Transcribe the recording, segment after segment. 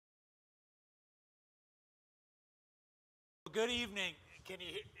Good evening.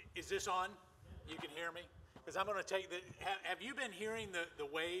 Is this on? You can hear me? Because I'm going to take the, have you been hearing the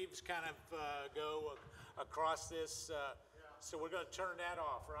waves kind of go across this? So we're going to turn that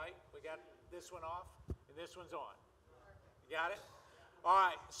off, right? We got this one off and this one's on. You got it? All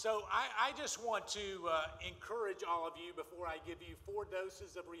right. So I just want to encourage all of you before I give you 4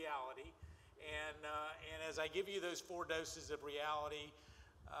 doses of reality. And as I give you those 4 doses of reality,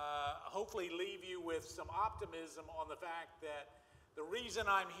 hopefully leave you with some optimism on the fact that the reason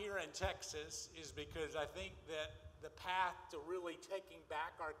I'm here in Texas is because I think that the path to really taking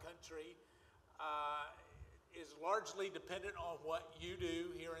back our country is largely dependent on what you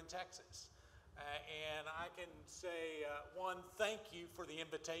do here in Texas. And I can say, one, thank you for the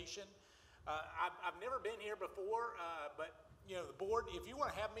invitation. I've never been here before, but you know, the board, if you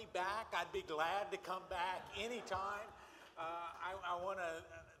want to have me back, I'd be glad to come back anytime. I want to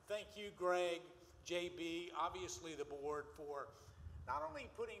thank you, Greg, JB, obviously the board, for not only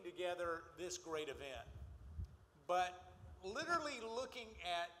putting together this great event, but literally looking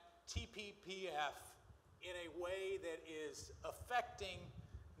at TPPF in a way that is affecting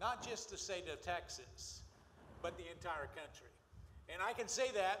not just the state of Texas, but the entire country. And I can say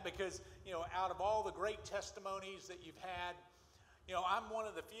that because, you know, out of all the great testimonies that you've had, you know, I'm one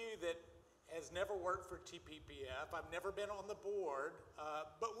of the few that has never worked for TPPF. I've never been on the board,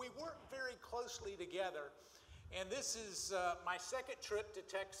 but we work very closely together. And this is my 2nd trip to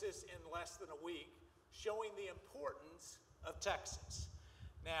Texas in less than a week, showing the importance of Texas.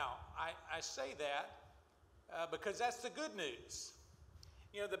 Now, I say that because that's the good news.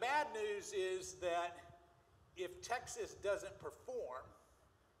 You know, the bad news is that if Texas doesn't perform,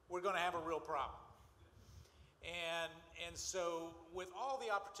 we're going to have a real problem. And so with all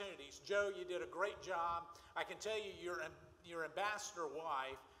the opportunities, Joe, you did a great job. I can tell you your ambassador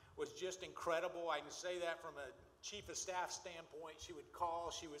wife was just incredible. I can say that from a chief of staff standpoint. She would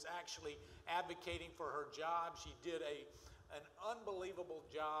call. She was actually advocating for her job. She did an unbelievable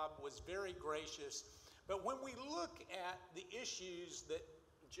job, was very gracious. But when we look at the issues that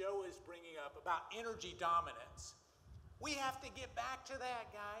Joe is bringing up about energy dominance, we have to get back to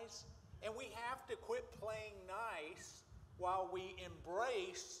that, guys. And we have to quit playing nice while we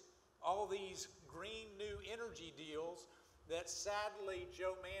embrace all these green new energy deals that sadly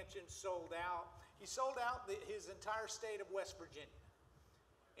Joe Manchin sold out. He sold out his entire state of West Virginia.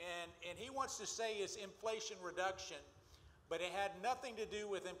 And he wants to say it's inflation reduction, but it had nothing to do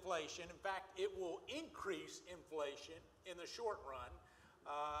with inflation. In fact, it will increase inflation in the short run.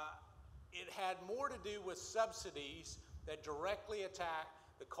 It had more to do with subsidies that directly attack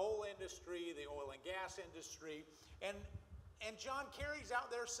the coal industry, the oil and gas industry, and John Kerry's out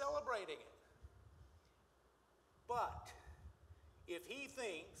there celebrating it. But if he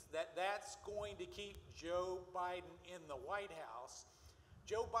thinks that that's going to keep Joe Biden in the White House,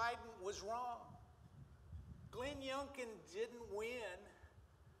 Joe Biden was wrong. Glenn Youngkin didn't win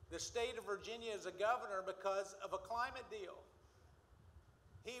the state of Virginia as a governor because of a climate deal.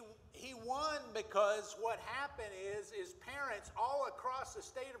 He won because what happened is parents all across the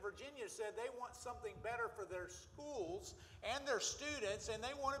state of Virginia said they want something better for their schools and their students, and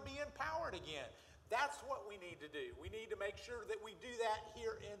they want to be empowered again. That's what we need to do. We need to make sure that we do that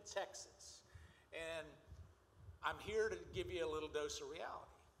here in Texas. And I'm here to give you a little dose of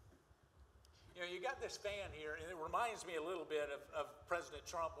reality. You know, you got this fan here, and it reminds me a little bit of President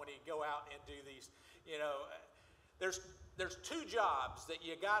Trump when he'd go out and do these, you know, there's 2 jobs that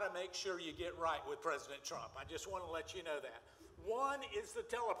you got to make sure you get right with President Trump. I just want to let you know that. One is the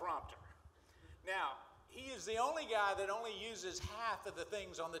teleprompter. Now, he is the only guy that only uses half of the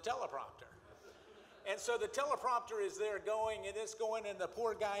things on the teleprompter. And so the teleprompter is there going, and it's going, and the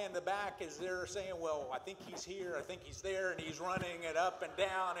poor guy in the back is there saying, well, I think he's here, I think he's there, and he's running it up and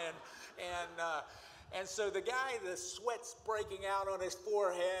down, and so the guy, the sweat's breaking out on his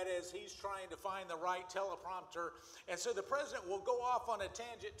forehead as he's trying to find the right teleprompter. And so the president will go off on a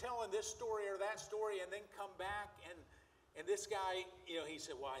tangent telling this story or that story and then come back. And this guy, you know, he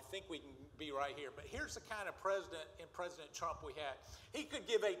said, well, I think we can be right here. But here's the kind of president in President Trump we had. He could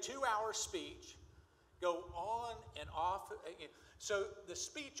give a 2-hour speech, go on and off. So the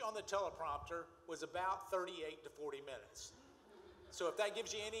speech on the teleprompter was about 38 to 40 minutes. So if that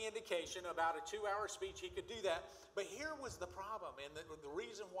gives you any indication about a 2-hour speech, he could do that. But here was the problem, and the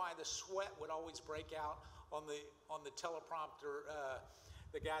reason why the sweat would always break out on the teleprompter,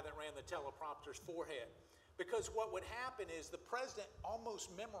 the guy that ran the teleprompter's forehead. Because what would happen is the president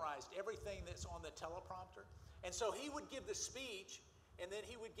almost memorized everything that's on the teleprompter. And so he would give the speech, and then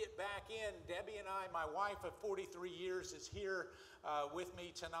he would get back in. Debbie and I, my wife of 43 years, is here with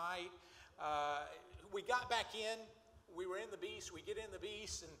me tonight. We got back in. we were in the Beast, we get in the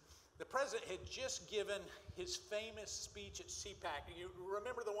Beast, and the president had just given his famous speech at CPAC. You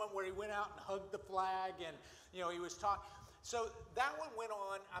remember the one where he went out and hugged the flag, and he was talking. So that one went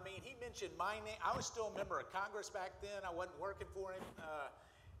on. I mean, he mentioned my name. I was still a member of Congress back then. I wasn't working for him.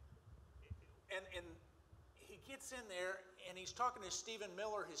 And he gets in there, and he's talking to Stephen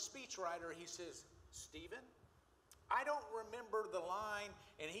Miller, his speechwriter. He says, "Stephen, I don't remember the line,"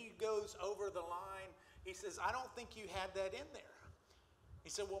 and he goes over the line. He says, "I don't think you had that in there." He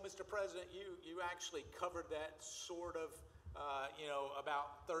said, "Well, Mr. President, you actually covered that sort of,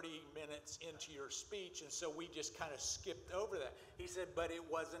 about 30 minutes into your speech, and so we just kind of skipped over that." He said, "But it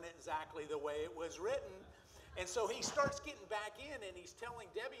wasn't exactly the way it was written." And so he starts getting back in, and he's telling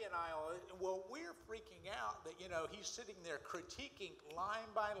Debbie and I all, well, we're freaking out that, he's sitting there critiquing line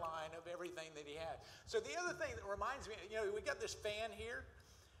by line of everything that he had. So the other thing that reminds me, we got this fan here.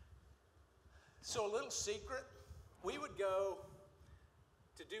 So a little secret, we would go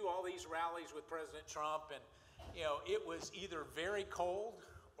to do all these rallies with President Trump, and it was either very cold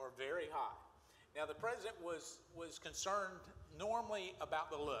or very hot. Now the president was concerned normally about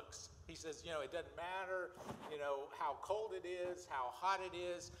the looks. He says, it doesn't matter, how cold it is, how hot it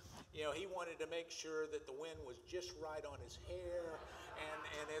is. He wanted to make sure that the wind was just right on his hair,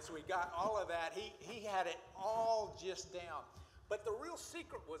 and as we got all of that, he had it all just down. But the real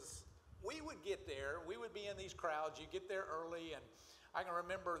secret was, we would get there, we would be in these crowds, you get there early, and I can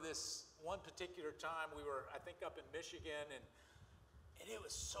remember this one particular time we were, I think, up in Michigan, and it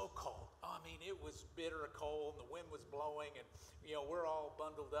was so cold. I mean, it was bitter cold, and the wind was blowing, and we're all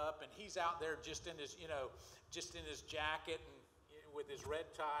bundled up, and he's out there just in his, just in his jacket and with his red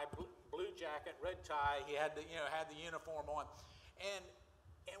tie, blue jacket, red tie. He had the, had the uniform on, and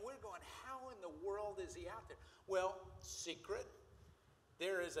we're going, how in the world is he out there? Well, secret.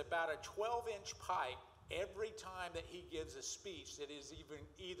 There is about a 12-inch pipe every time that he gives a speech that is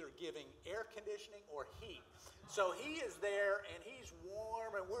either giving air conditioning or heat. So he is there, and he's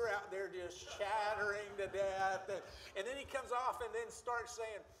warm, and we're out there just chattering to death. And then he comes off and then starts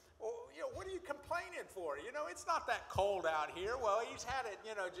saying, well, what are you complaining for? It's not that cold out here. Well, he's had it,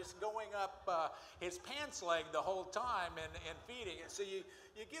 just going up his pants leg the whole time and feeding it. So you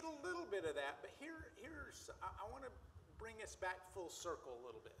get a little bit of that. But I want to bring us back full circle a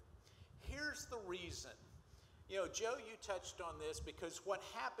little bit. Here's the reason. Joe, you touched on this, because what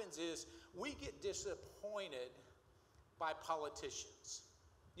happens is we get disappointed by politicians.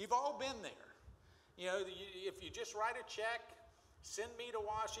 You've all been there. If you just write a check, send me to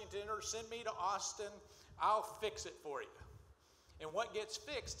Washington or send me to Austin, I'll fix it for you. And what gets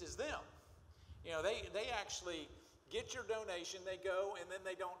fixed is them. They actually get your donation, they go, and then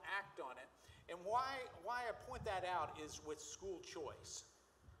they don't act on it. And why I point that out is with school choice.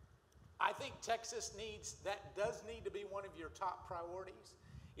 I think Texas does need to be one of your top priorities.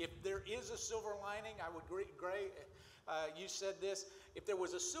 If there is a silver lining, I would agree, you said this, if there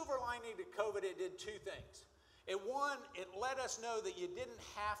was a silver lining to COVID, it did two things. It let us know that you didn't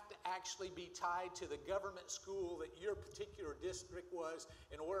have to actually be tied to the government school that your particular district was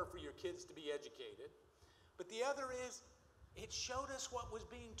in order for your kids to be educated. But the other is, it showed us what was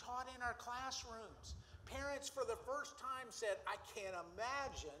being taught in our classrooms. Parents for the first time said, I can't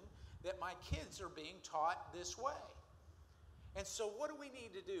imagine that my kids are being taught this way. And so what do we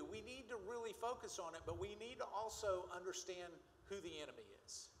need to do? We need to really focus on it, but we need to also understand who the enemy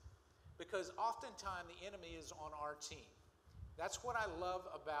is. Because oftentimes the enemy is on our team. That's what I love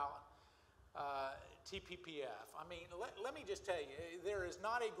about TPPF. I mean, let me just tell you, there is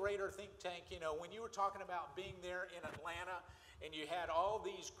not a greater think tank. When you were talking about being there in Atlanta, and you had all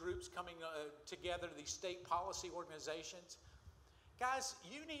these groups coming together, these state policy organizations, guys,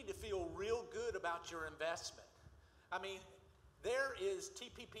 you need to feel real good about your investment. I mean, there is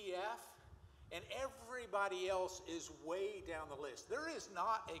TPPF, and everybody else is way down the list. There is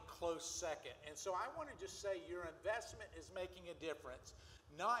not a close second. And so I want to just say your investment is making a difference,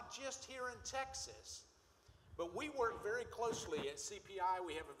 not just here in Texas, but we work very closely at CPI.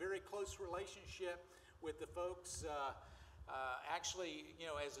 We have a very close relationship with the folks, actually,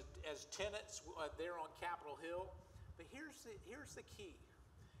 as tenants there on Capitol Hill. But here's the key.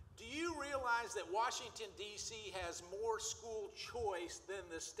 Do you realize that Washington, D.C. has more school choice than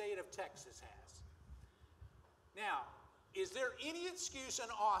the state of Texas has? Now, is there any excuse in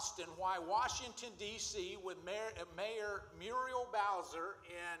Austin why Washington, D.C. with Mayor Muriel Bowser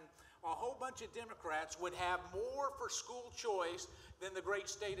and a whole bunch of Democrats would have more for school choice than the great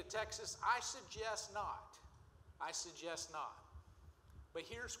state of Texas? I suggest not. I suggest not. But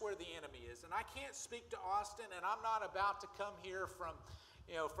here's where the enemy is. And I can't speak to Austin, and I'm not about to come here from,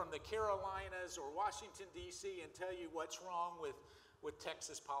 from the Carolinas or Washington, D.C. and tell you what's wrong with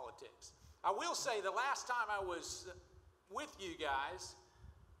Texas politics. I will say the last time I was with you guys,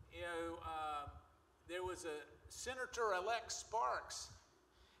 there was a Senator-elect Sparks.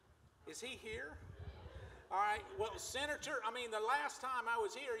 Is he here? All right. Well, Senator, the last time I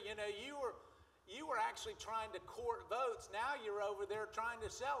was here, you were actually trying to court votes. Now you're over there trying to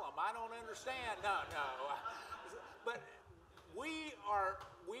sell them. I don't understand. No. But we are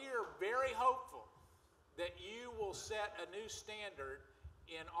very hopeful that you will set a new standard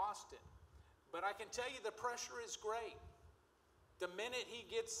in Austin. But I can tell you the pressure is great. The minute he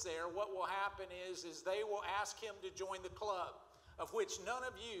gets there, what will happen is they will ask him to join the club, of which none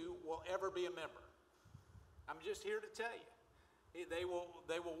of you will ever be a member. I'm just here to tell you. They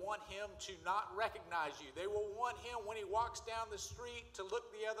will want him to not recognize you. They will want him when he walks down the street to look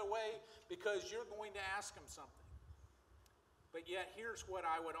the other way because you're going to ask him something. But yet, here's what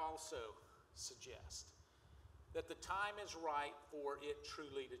I would also suggest. That the time is right for it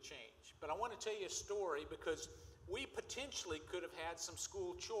truly to change. But I want to tell you a story because we potentially could have had some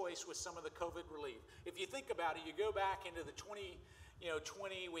school choice with some of the COVID relief. If you think about it, you go back into the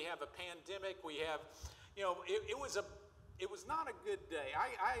 2020, we have a pandemic, we have, it was not a good day.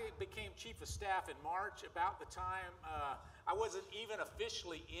 I became chief of staff in March, about the time I wasn't even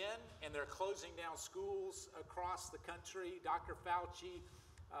officially in, and they're closing down schools across the country. Dr. Fauci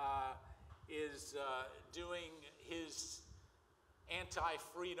is doing his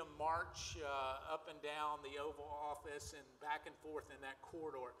anti-freedom march up and down the Oval Office and back and forth in that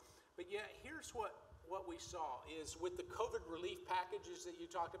corridor. But yet, here's what we saw is with the COVID relief packages that you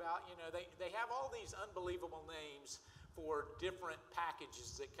talk about, they have all these unbelievable names for different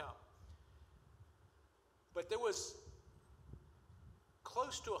packages that come. But there was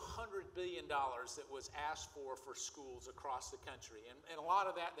close to $100 billion that was asked for schools across the country. And a lot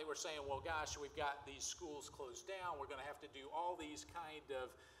of that, they were saying, well, gosh, we've got these schools closed down. We're going to have to do all these kind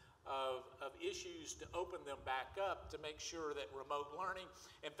of issues to open them back up to make sure that remote learning.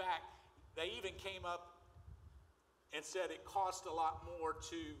 In fact, they even came up and said it cost a lot more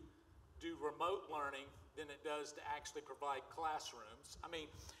to do remote learning than it does to actually provide classrooms.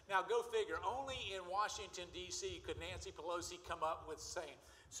 Now go figure, only in Washington, D.C. could Nancy Pelosi come up with saying,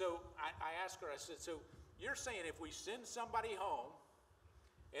 so I asked her, I said, so you're saying if we send somebody home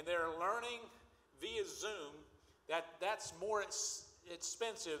and they're learning via Zoom, that's more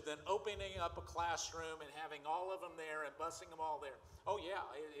expensive than opening up a classroom and having all of them there and busing them all there? Oh yeah,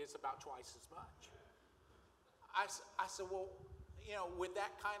 it's about twice as much. I said, well, with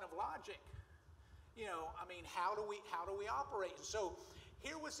that kind of logic, how do we operate? And so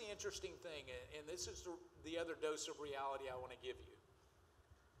here was the interesting thing, and this is the other dose of reality I want to give you.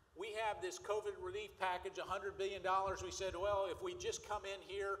 We have this COVID relief package, $100 billion. We said, well, if we just come in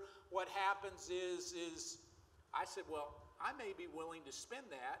here, what happens is I said, well, I may be willing to spend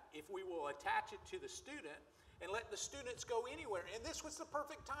that if we will attach it to the student and let the students go anywhere. And this was the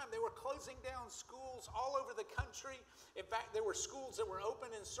perfect time. They were closing down schools all over the country. In fact, there were schools that were open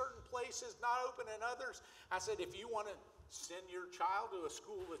in certain places, not open in others. I said, if you want to send your child to a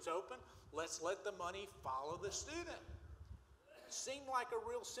school that's open, let's let the money follow the student. Seemed like a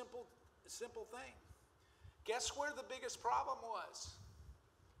real simple thing. Guess where the biggest problem was?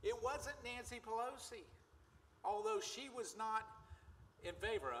 It wasn't Nancy Pelosi, although she was not in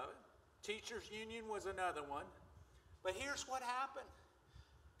favor of it. Teachers Union was another one. But here's what happened.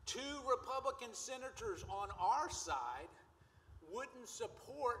 2 Republican senators on our side wouldn't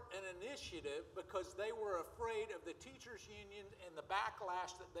support an initiative because they were afraid of the teachers union and the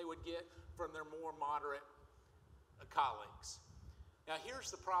backlash that they would get from their more moderate colleagues. Now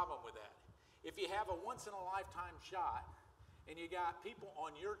here's the problem with that. If you have a once-in-a-lifetime shot and you got people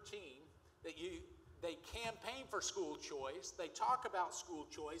on your team that they campaign for school choice, they talk about school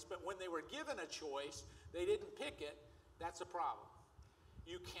choice, but when they were given a choice, they didn't pick it, that's a problem.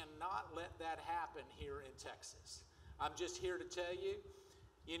 You cannot let that happen here in Texas. I'm just here to tell you,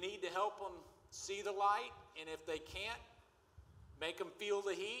 you need to help them see the light, and if they can't, make them feel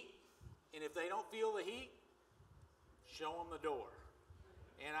the heat, and if they don't feel the heat, show them the door.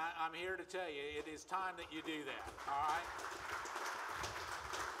 And I'm here to tell you, it is time that you do that, all right?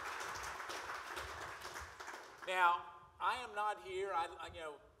 Now, I am not here,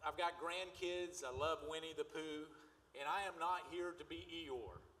 I've got grandkids, I love Winnie the Pooh, and I am not here to be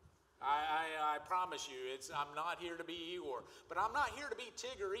Eeyore. I promise you, I'm not here to be Eeyore, but I'm not here to be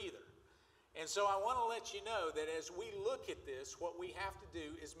Tigger either. And so I want to let you know that as we look at this, what we have to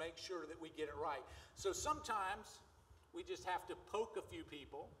do is make sure that we get it right. So sometimes we just have to poke a few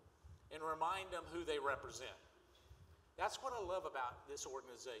people and remind them who they represent. That's what I love about this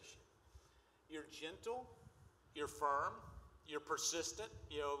organization. You're gentle, you're firm, you're persistent.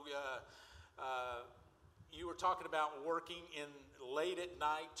 You were talking about working in late at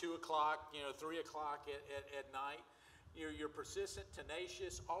night, 2 o'clock, 3 o'clock at night. You're persistent,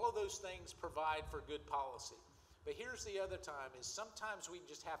 tenacious. All of those things provide for good policy. But here's the other time, is sometimes we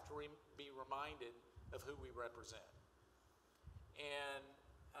just have to be reminded of who we represent. And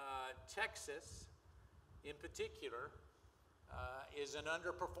Texas, in particular, is an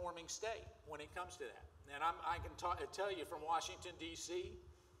underperforming state when it comes to that. And I can tell you from Washington, D.C.,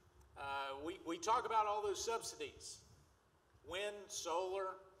 we talk about all those subsidies, wind,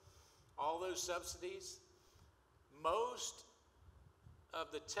 solar, all those subsidies. Most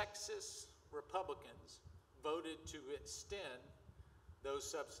of the Texas Republicans voted to extend those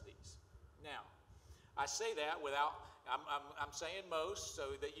subsidies. Now, I say that without, I'm saying most,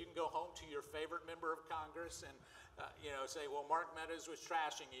 so that you can go home to your favorite member of Congress and say, well, Mark Meadows was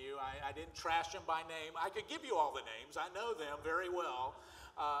trashing you. I didn't trash him by name. I could give you all the names. I know them very well.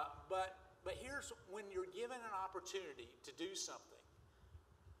 But here's when you're given an opportunity to do something,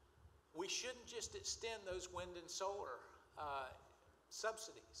 we shouldn't just extend those wind and solar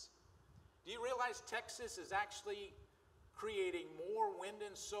subsidies. Do you realize Texas is actually creating more wind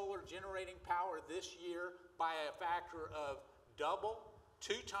and solar generating power this year by a factor of double,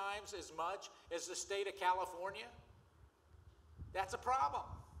 2 times as much as the state of California? That's a problem.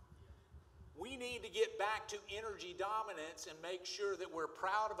 We need to get back to energy dominance and make sure that we're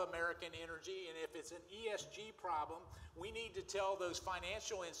proud of American energy. And if it's an ESG problem, we need to tell those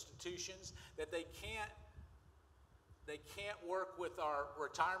financial institutions that they can't work with our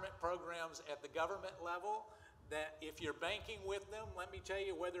retirement programs at the government level, that if you're banking with them, let me tell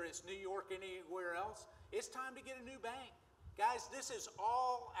you, whether it's New York or anywhere else, it's time to get a new bank. Guys, this is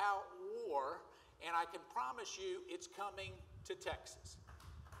all out war, and I can promise you it's coming to Texas.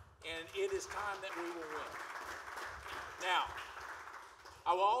 And it is time that we will win. Now,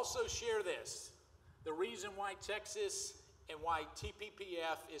 I will also share this. The reason why Texas and why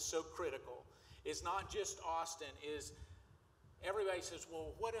TPPF is so critical is not just Austin, is everybody says,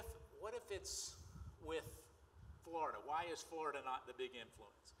 well, what if it's with Florida? Why is Florida not the big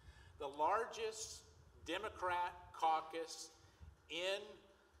influence? The largest Democrat caucus in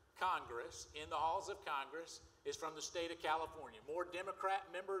Congress, in the halls of Congress, is from the state of California. More Democrat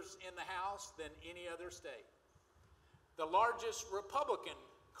members in the House than any other state. The largest Republican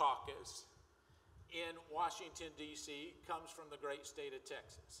caucus in Washington, D.C. comes from the great state of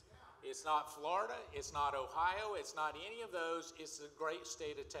Texas. It's not Florida, it's not Ohio, it's not any of those, it's the great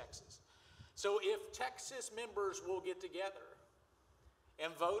state of Texas. So if Texas members will get together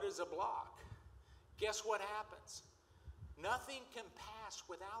and vote as a bloc, guess what happens? Nothing can pass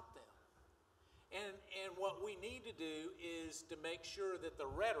without them. And what we need to do is to make sure that the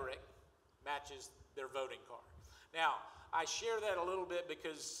rhetoric matches their voting card. Now, I share that a little bit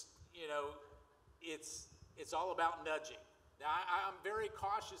because, it's all about nudging. Now, I'm very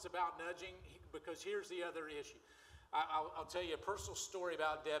cautious about nudging because here's the other issue. I'll tell you a personal story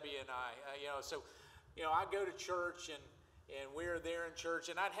about Debbie and I. I go to church and we're there in church,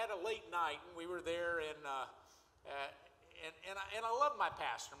 and I'd had a late night, and we were there, and I love my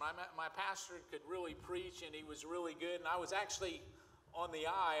pastor. My pastor could really preach, and he was really good. And I was actually on the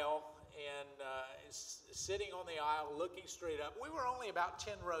aisle and sitting on the aisle looking straight up. We were only about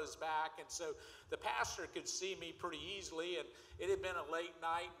 10 rows back, and so the pastor could see me pretty easily. And it had been a late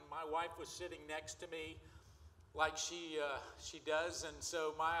night, and my wife was sitting next to me like she does. And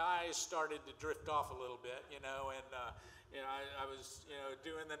so my eyes started to drift off a little bit, and I was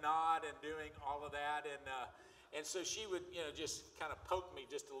doing the nod and doing all of that, and so she would, just kind of poke me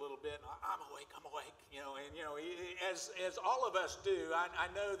just a little bit. I'm awake, as all of us do. I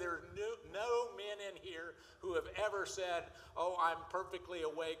know there are no men in here who have ever said, "Oh, I'm perfectly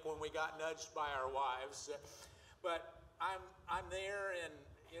awake" when we got nudged by our wives. But I'm there, and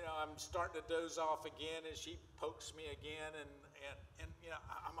I'm starting to doze off again, and she pokes me again, and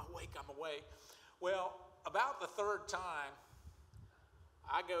I'm awake. Well, about the third time,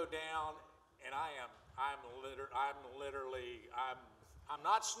 I go down, and I'm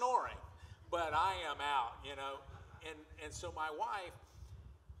not snoring, but I am out, and so my wife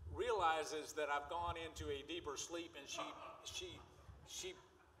realizes that I've gone into a deeper sleep, and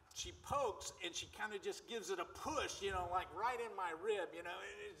she pokes, and she kind of just gives it a push, like right in my rib,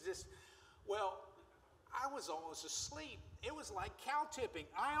 it's just, well, I was almost asleep. It was like cow tipping.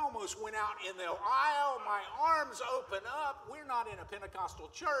 I almost went out in the aisle. My arms open up. We're not in a Pentecostal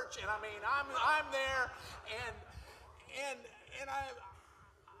church, and I'm there, and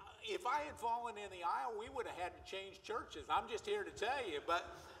if I had fallen in the aisle, we would have had to change churches. I'm just here to tell you. But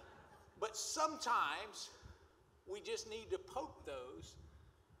sometimes we just need to poke those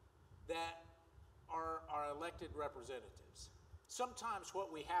that are our elected representatives. Sometimes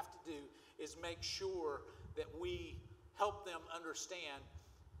what we have to do is make sure that we help them understand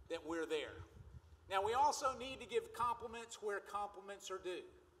that we're there. Now, we also need to give compliments where compliments are due.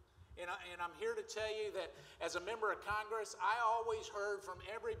 And I'm here to tell you that as a member of Congress, I always heard from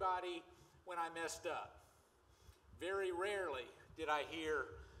everybody when I messed up. Very rarely did I hear,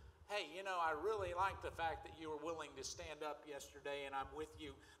 hey, you know, I really like the fact that you were willing to stand up yesterday and I'm with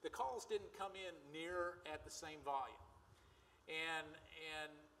you. The calls didn't come in near at the same volume.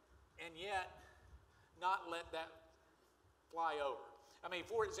 And yet, not let that fly over. I mean,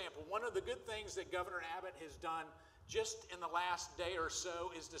 for example, one of the good things that Governor Abbott has done just in the last day or so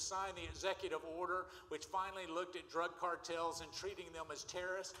is to sign the executive order which finally looked at drug cartels and treating them as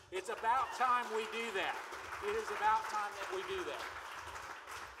terrorists. It's about time we do that. It is about time that we do that.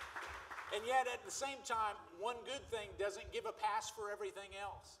 And yet at the same time, one good thing doesn't give a pass for everything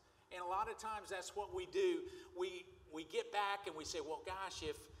else. And a lot of times that's what we do. We get back and we say, well, gosh,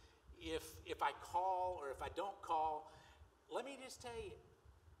 if I call or if I don't call, let me just tell you,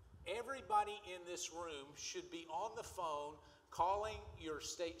 everybody in this room should be on the phone calling your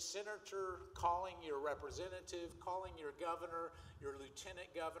state senator, calling your representative, calling your governor, your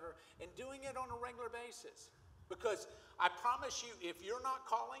lieutenant governor, and doing it on a regular basis. Because I promise you, if you're not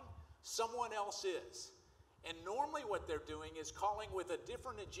calling, someone else is. And normally what they're doing is calling with a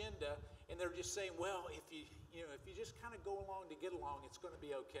different agenda, and they're just saying, well, if you just kind of go along to get along, it's going to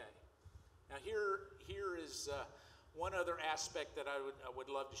be okay. Now here is one other aspect that I would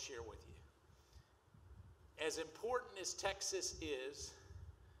love to share with you. As important as Texas is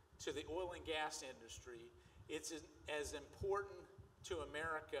to the oil and gas industry, it's as important to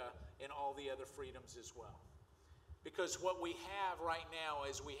America and all the other freedoms as well. Because what we have right now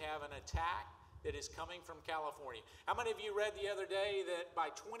is we have an attack that is coming from California. How many of you read the other day that by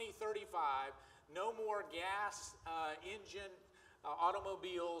 2035, no more gas engine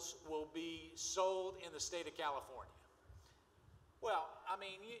automobiles will be sold in the state of California? Well, I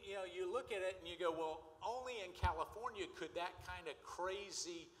mean, you look at it and you go, well, only in California could that kind of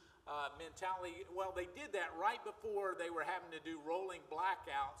crazy mentality. Well, they did that right before they were having to do rolling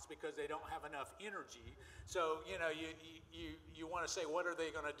blackouts because they don't have enough energy. So, you want to say, what are they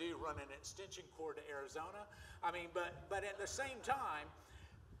going to do, run an extension cord to Arizona? I mean, but at the same time,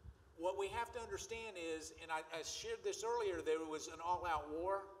 what we have to understand is, and I shared this earlier, there was an all-out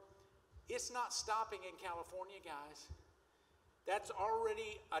war. It's not stopping in California, guys. That's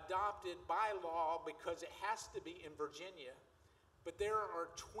already adopted by law because it has to be in Virginia. But there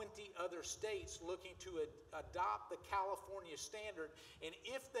are 20 other states looking to adopt the California standard. And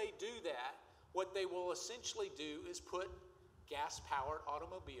if they do that, what they will essentially do is put gas-powered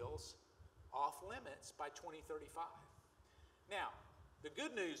automobiles off limits by 2035. Now, the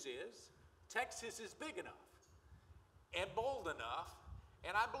good news is Texas is big enough and bold enough,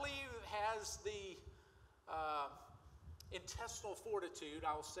 and I believe has the intestinal fortitude,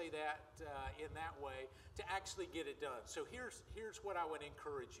 I'll say that in that way, to actually get it done. So here's what I would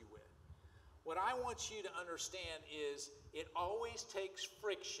encourage you with. What I want you to understand is it always takes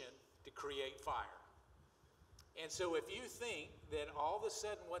friction to create fire. And so if you think that all of a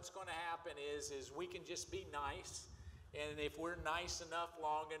sudden what's going to happen is we can just be nice, and if we're nice enough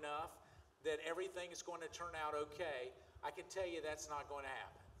long enough that everything is going to turn out okay, I can tell you that's not going to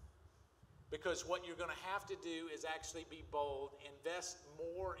happen. Because what you're going to have to do is actually be bold, invest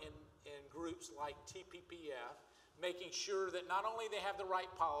more in groups like TPPF, making sure that not only they have the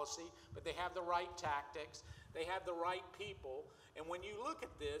right policy, but they have the right tactics, they have the right people. And when you look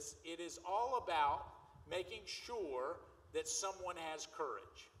at this, it is all about making sure that someone has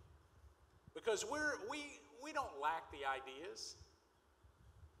courage. Because we don't lack the ideas.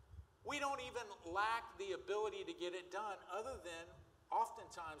 We don't even lack the ability to get it done, other than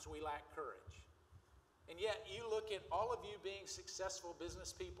oftentimes we lack courage. And yet you look at all of you being successful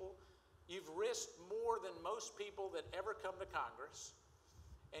business people, you've risked more than most people that ever come to Congress,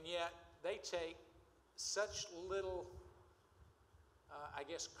 and yet they take such little,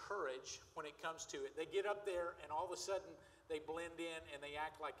 courage when it comes to it. They get up there and all of a sudden they blend in and they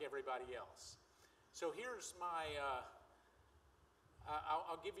act like everybody else. So here's my,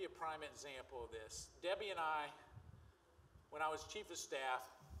 I'll give you a prime example of this. Debbie and I, when I was chief of staff,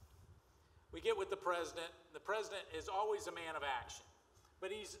 we get with the president. The president is always a man of action,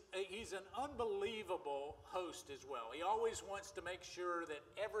 but he's an unbelievable host as well. He always wants to make sure that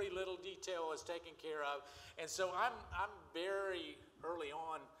every little detail is taken care of. And so I'm very early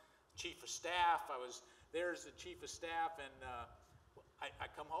on chief of staff. I was there as the chief of staff, and I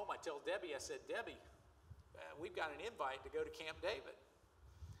come home. I tell Debbie, I said, Debbie, we've got an invite to go to Camp David.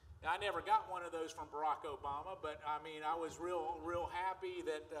 Now, I never got one of those from Barack Obama, but I mean, I was real happy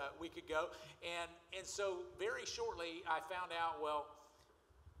that we could go. And so very shortly, I found out, well,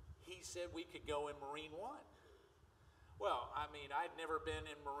 he said we could go in Marine One. Well, I mean, I'd never been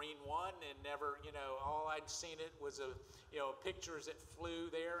in Marine One, and never, all I'd seen it was pictures that flew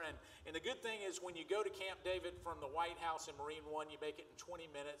there. And the good thing is, when you go to Camp David from the White House in Marine One, you make it in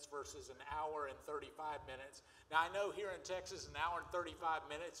 20 minutes versus an hour and 35 minutes. Now, I know here in Texas, an hour and 35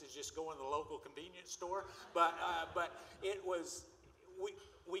 minutes is just going to the local convenience store, but it was,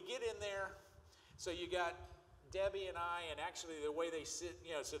 we get in there, so you got Debbie and I, and actually the way they sit,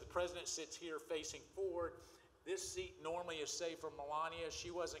 so the president sits here facing forward. This seat normally is saved for Melania.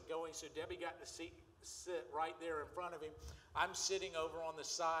 She wasn't going, so Debbie got to sit right there in front of him. I'm sitting over on the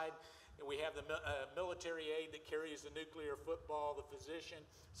side, and we have the military aide that carries the nuclear football, the physician.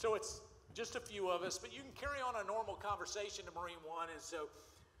 So it's just a few of us, but you can carry on a normal conversation to Marine One. And so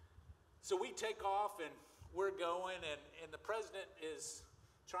we take off, and we're going, and the president is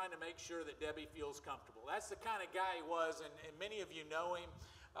trying to make sure that Debbie feels comfortable. That's the kind of guy he was, and many of you know him.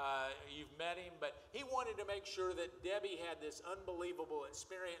 You've met him, but he wanted to make sure that Debbie had this unbelievable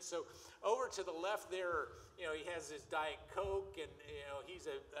experience. So over to the left there, he has his Diet Coke, and he's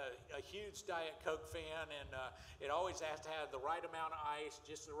a huge Diet Coke fan, and it always has to have the right amount of ice,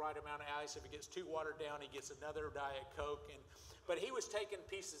 just the right amount of ice. If it gets too watered down, he gets another Diet Coke. But he was taking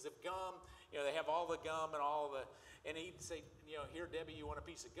pieces of gum. They have all the gum and and he'd say, here, Debbie, you want a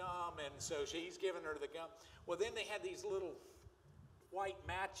piece of gum? And so he's giving her the gum. Well, then they had these little white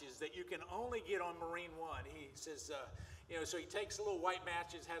matches that you can only get on Marine One. He says, so he takes the little white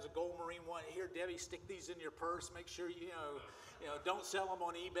matches, has a gold Marine One. Here, Debbie, stick these in your purse. Make sure don't sell them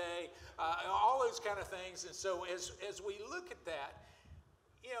on eBay. All those kind of things. And so as we look at that,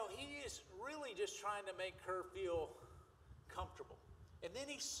 he is really just trying to make her feel comfortable. And then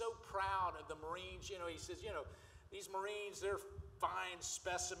he's so proud of the Marines. He says, these Marines, they're fine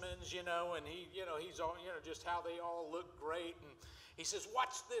specimens, and he's all, just how they all look great. And he says,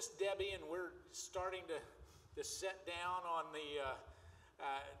 watch this, Debbie, and we're starting to set down on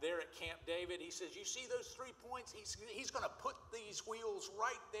there at Camp David. He says, you see those 3 points? He's going to put these wheels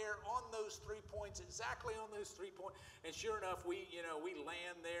right there on those 3 points, exactly on those 3 points. And sure enough, we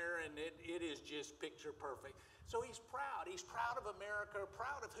land there, and it is just picture perfect. So he's proud. He's proud of America,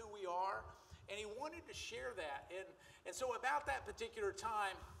 proud of who we are, and he wanted to share that. And so about that particular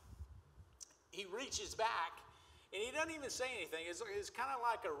time, he reaches back, and he doesn't even say anything. It's kind of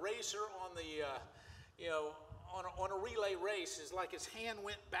like a racer on the, on a relay race. It's like his hand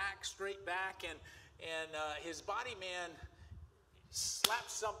went back, straight back, and his body man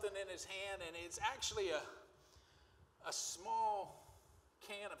slaps something in his hand, and it's actually a small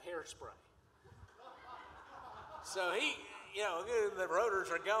can of hairspray. So he, the rotors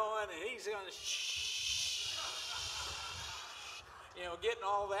are going, and he's going to getting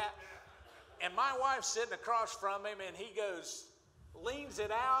all that. And my wife's sitting across from him, and he leans it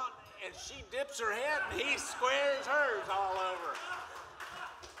out, and she dips her head, and he squares hers all over.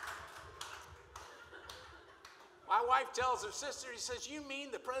 My wife tells her sister, he says, you mean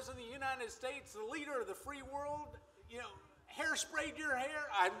the President of the United States, the leader of the free world, hairsprayed your hair?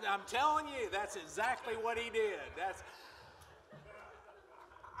 I'm telling you, that's exactly what he did.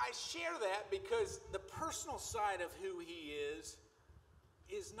 I share that because the personal side of who he is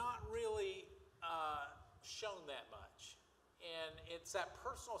not really shown that much. And it's that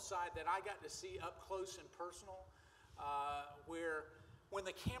personal side that I got to see up close and personal, where when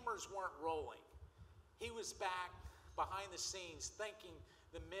the cameras weren't rolling, he was back behind the scenes thanking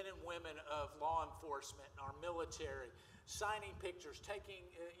the men and women of law enforcement, our military, signing pictures,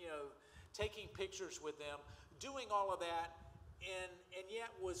 taking pictures with them, doing all of that, and yet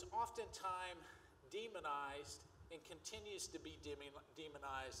was oftentimes demonized and continues to be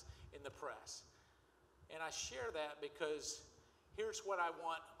demonized in the press. And I share that because here's what I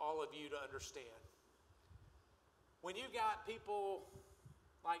want all of you to understand. When you got people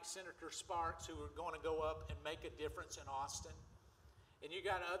like Senator Sparks who are going to go up and make a difference in Austin, and you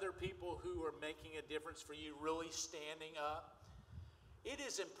got other people who are making a difference for you, really standing up, it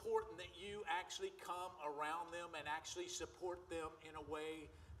is important that you actually come around them and actually support them in a way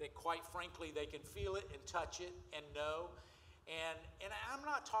that, quite frankly, they can feel it and touch it and know. And I'm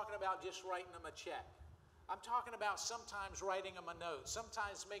not talking about just writing them a check. I'm talking about sometimes writing them a note,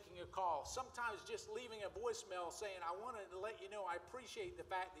 sometimes making a call, sometimes just leaving a voicemail saying, I wanted to let you know I appreciate the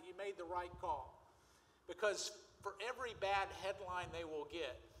fact that you made the right call. Because for every bad headline they will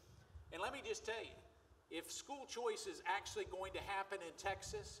get, And let me just tell you, if school choice is actually going to happen in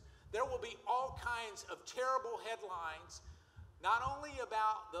Texas, there will be all kinds of terrible headlines, not only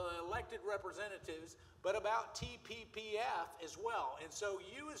about the elected representatives, but about TPPF as well. And so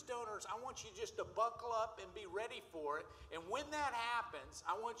you as donors, I want you just to buckle up and be ready for it. And when that happens,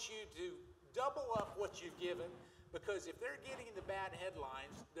 I want you to double up what you've given, because if they're getting the bad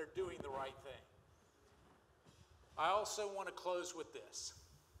headlines, they're doing the right thing. I also want to close with this.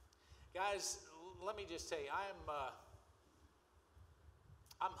 Guys, let me just tell you,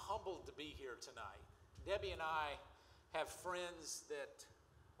 I'm humbled to be here tonight. Debbie and I have friends that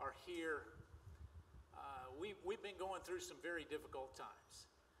are here. We've been going through some very difficult times,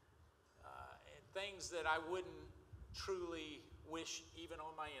 and things that I wouldn't truly wish even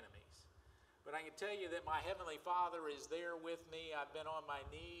on my enemies. But I can tell you that my Heavenly Father is there with me. I've been on my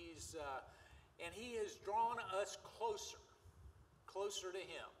knees, and He has drawn us closer to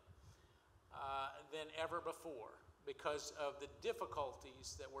Him than ever before, because of the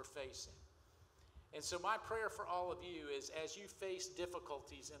difficulties that we're facing. And so my prayer for all of you is, as you face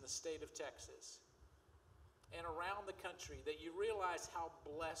difficulties in the state of Texas and around the country, that you realize how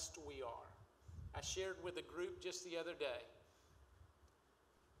blessed we are. I shared with a group just the other day,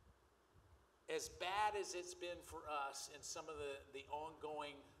 as bad as it's been for us in some of the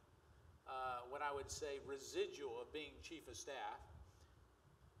ongoing, what I would say, residual of being chief of staff,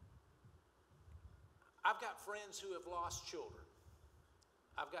 I've got friends who have lost children.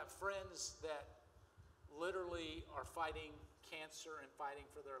 I've got friends that literally are fighting cancer and fighting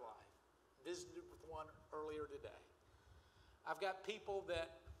for their life. Visited with one earlier today. I've got people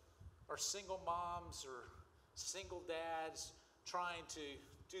that are single moms or single dads trying to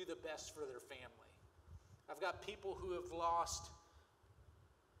do the best for their family. I've got people who have lost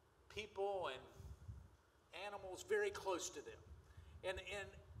people and animals very close to them. And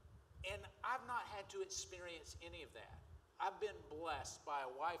I've not had to experience any of that. I've been blessed by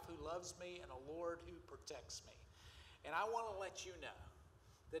a wife who loves me and a Lord who protects me. And I want to let you know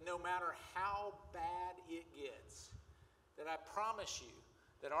that no matter how bad it gets, that I promise you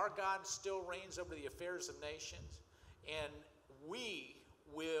that our God still reigns over the affairs of nations, and we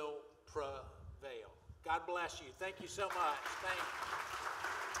will prevail. God bless you. Thank you so much. Thank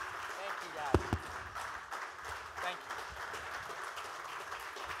you, guys. Thank you.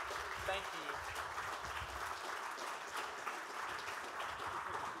 Thank you.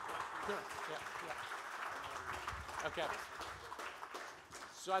 Good. Yeah. Okay.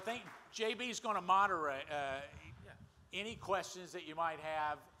 So I think JB's going to moderate any questions that you might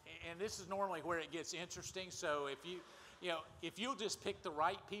have, and this is normally where it gets interesting. So if you'll just pick the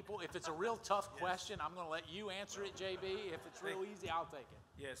right people. If it's a real tough question, I'm going to let you answer it, JB. If it's real easy, I'll take it.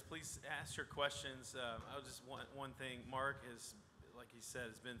 Yes, please ask your questions. I'll just want one thing. Mark is, like he said,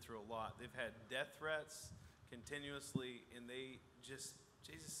 has been through a lot. They've had death threats continuously, and they just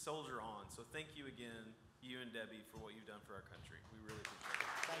soldier on. So thank you again, you and Debbie, for what you've done for our country. We really appreciate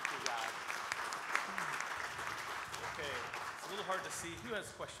it. Thank you, guys. Okay, it's a little hard to see. Who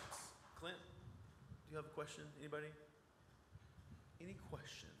has questions? Clint, do you have a question? Anybody? Any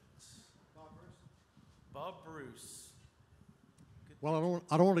questions? Bob Bruce. Well,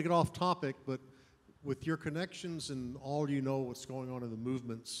 I don't want to get off topic, but with your connections and all you know what's going on in the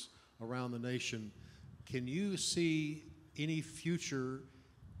movements around the nation, can you see any future,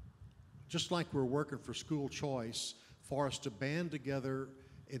 just like we're working for school choice, for us to band together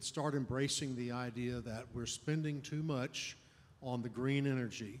and start embracing the idea that we're spending too much on the green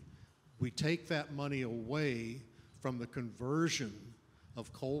energy? We take that money away from the conversion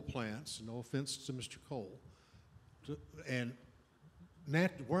of coal plants, no offense to Mr. Cole, and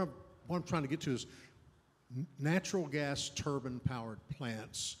what I'm trying to get to is natural gas turbine-powered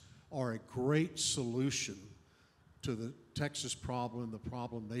plants are a great solution to the Texas problem, the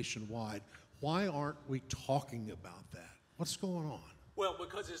problem nationwide. Why aren't we talking about that? What's going on? Well,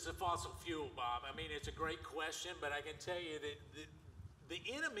 because it's a fossil fuel, Bob. I mean, it's a great question, but I can tell you that the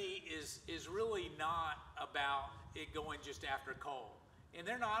enemy is really not about it going just after coal. And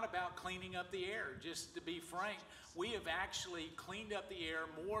they're not about cleaning up the air. Just to be frank, we have actually cleaned up the air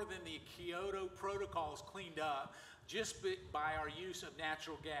more than the Kyoto protocols cleaned up just by our use of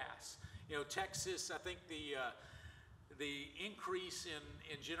natural gas. You know, Texas, I think the increase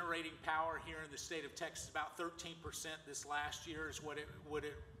in generating power here in the state of Texas, about 13% this last year is what it would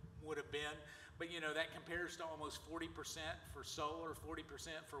have been. But you know, that compares to almost 40% for solar,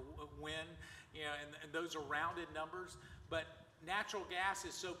 40% for wind, you know, and those are rounded numbers. But natural gas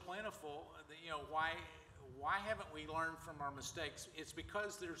is so plentiful that, you know, why haven't we learned from our mistakes? It's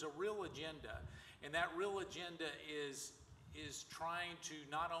because there's a real agenda, and that real agenda is is trying to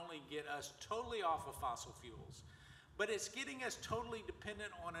not only get us totally off of fossil fuels, but it's getting us totally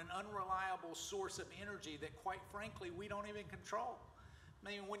dependent on an unreliable source of energy that, quite frankly, we don't even control. I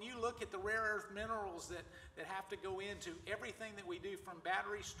mean, when you look at the rare earth minerals that have to go into everything that we do, from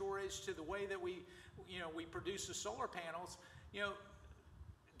battery storage to the way that we produce the solar panels,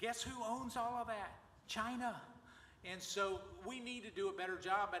 guess who owns all of that? China. And so we need to do a better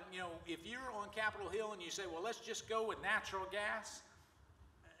job. And, if you're on Capitol Hill and you say, well, let's just go with natural gas,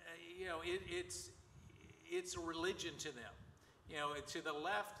 it's a religion to them. To the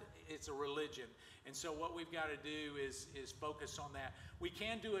left, it's a religion. And so what we've got to do is focus on that. We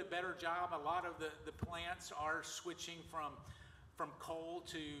can do a better job. A lot of the plants are switching from coal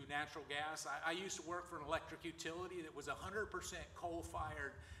to natural gas. I used to work for an electric utility that was 100%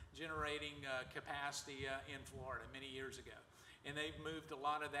 coal-fired generating capacity in Florida many years ago. And they've moved a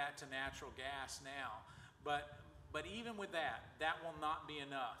lot of that to natural gas now. But even with that will not be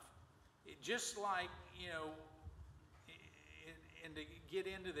enough. Just like, and to get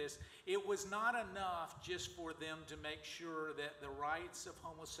into this, it was not enough just for them to make sure that the rights of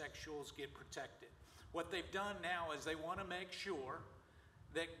homosexuals get protected. What they've done now is they want to make sure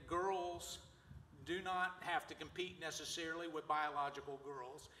that girls do not have to compete necessarily with biological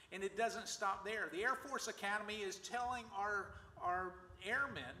girls. And it doesn't stop there. The Air Force Academy is telling our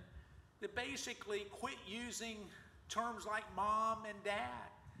airmen to basically quit using terms like mom and dad.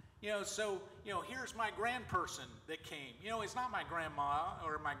 Here's my grandperson that came. It's not my grandma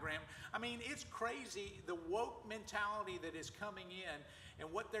or my I mean, it's crazy, the woke mentality that is coming in,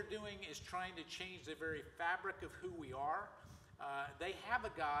 and what they're doing is trying to change the very fabric of who we are. They have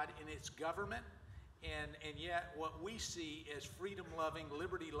a God, and it's government, and yet what we see as freedom-loving,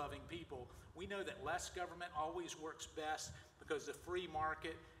 liberty-loving people, we know that less government always works best, because the free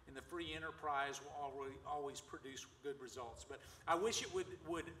market and the free enterprise will always produce good results. But I wish it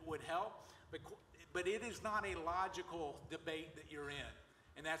would help, but it is not a logical debate that you're in.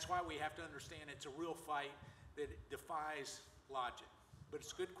 And that's why we have to understand it's a real fight that defies logic. But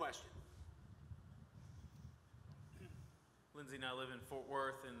it's a good question. Lindsay and I live in Fort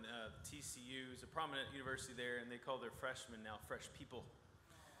Worth, and TCU is a prominent university there, and they call their freshmen now fresh people.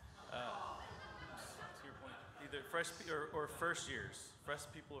 To your point, either fresh or first years. Fresh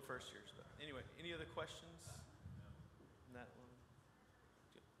people or first years. But anyway, any other questions? On that one?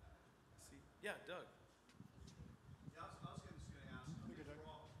 Good. See, yeah, Doug. Yeah, I was just going to ask.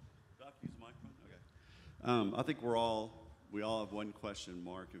 Doc, use the microphone. Okay. I think we all have one question,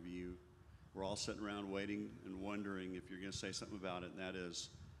 Mark, of you. We're all sitting around waiting and wondering if you're going to say something about it, and that is,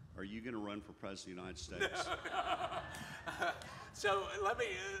 are you going to run for president of the United States? So let me,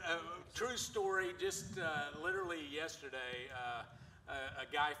 true story, just literally yesterday, a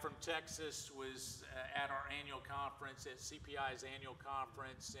guy from Texas was at our annual conference, at CPI's annual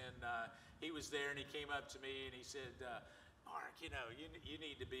conference, and he was there, and he came up to me and he said, Mark, you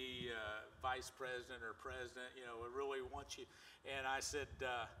need to be vice president or president, I really want you. And I said,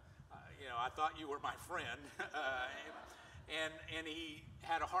 I thought you were my friend. And he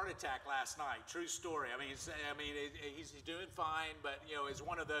had a heart attack last night. True story. I mean, he's doing fine, but it's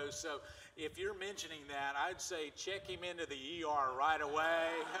one of those. So if you're mentioning that, I'd say check him into the ER right away.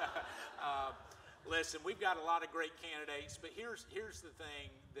 Listen, we've got a lot of great candidates, but here's the thing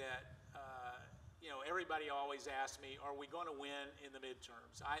that everybody always asks me: are we going to win in the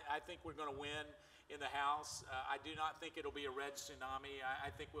midterms? I think we're going to win in the House. I do not think it'll be a red tsunami. I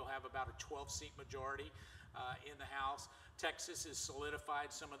think we'll have about a 12-seat majority in the House. Texas has solidified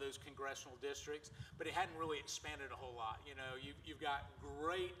some of those congressional districts, but it hadn't really expanded a whole lot. You've got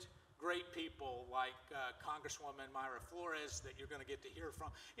great people like Congresswoman Myra Flores that you're going to get to hear from.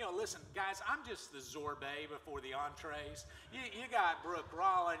 Listen, guys, I'm just the sorbet before the entrees. You got Brooke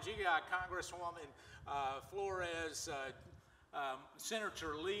Rollins, you got Congresswoman Flores,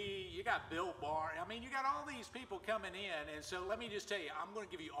 Senator Lee, you got Bill Barr. I mean, you got all these people coming in, and so let me just tell you, I'm going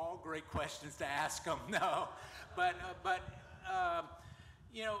to give you all great questions to ask them. No, but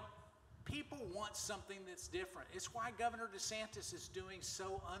people want something that's different. It's why Governor DeSantis is doing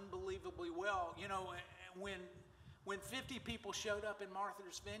so unbelievably well. When 50 people showed up in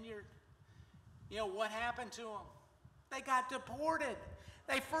Martha's Vineyard, what happened to them? They got deported.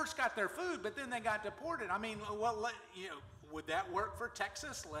 They first got their food, but then they got deported. I mean, would that work for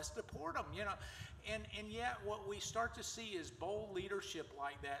Texas? Let's deport them, And yet what we start to see is bold leadership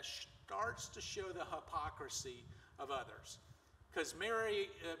like that starts to show the hypocrisy of others. Because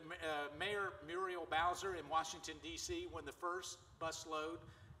Mayor Muriel Bowser in Washington, D.C., when the first busload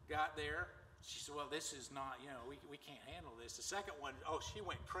got there, She said, well, this is not, we can't handle this. The second one, oh, she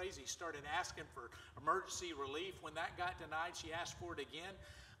went crazy, started asking for emergency relief. When that got denied, she asked for it again.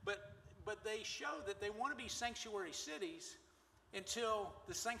 But they show that they want to be sanctuary cities until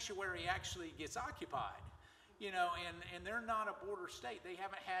the sanctuary actually gets occupied. And they're not a border state. They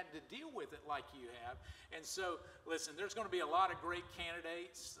haven't had to deal with it like you have. And so, listen, there's going to be a lot of great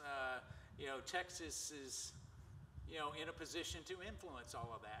candidates. Texas is, in a position to influence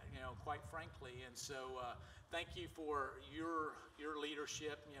all of that, quite frankly. And so, thank you for your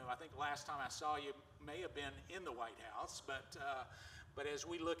leadership. I think last time I saw you may have been in the White House, but as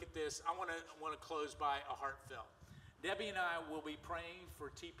we look at this, I want to close by a heartfelt. Debbie and I will be praying for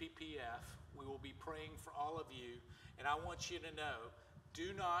TPPF. We will be praying for all of you. And I want you to know,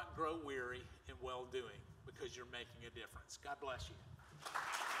 do not grow weary in well-doing, because you're making a difference. God bless you.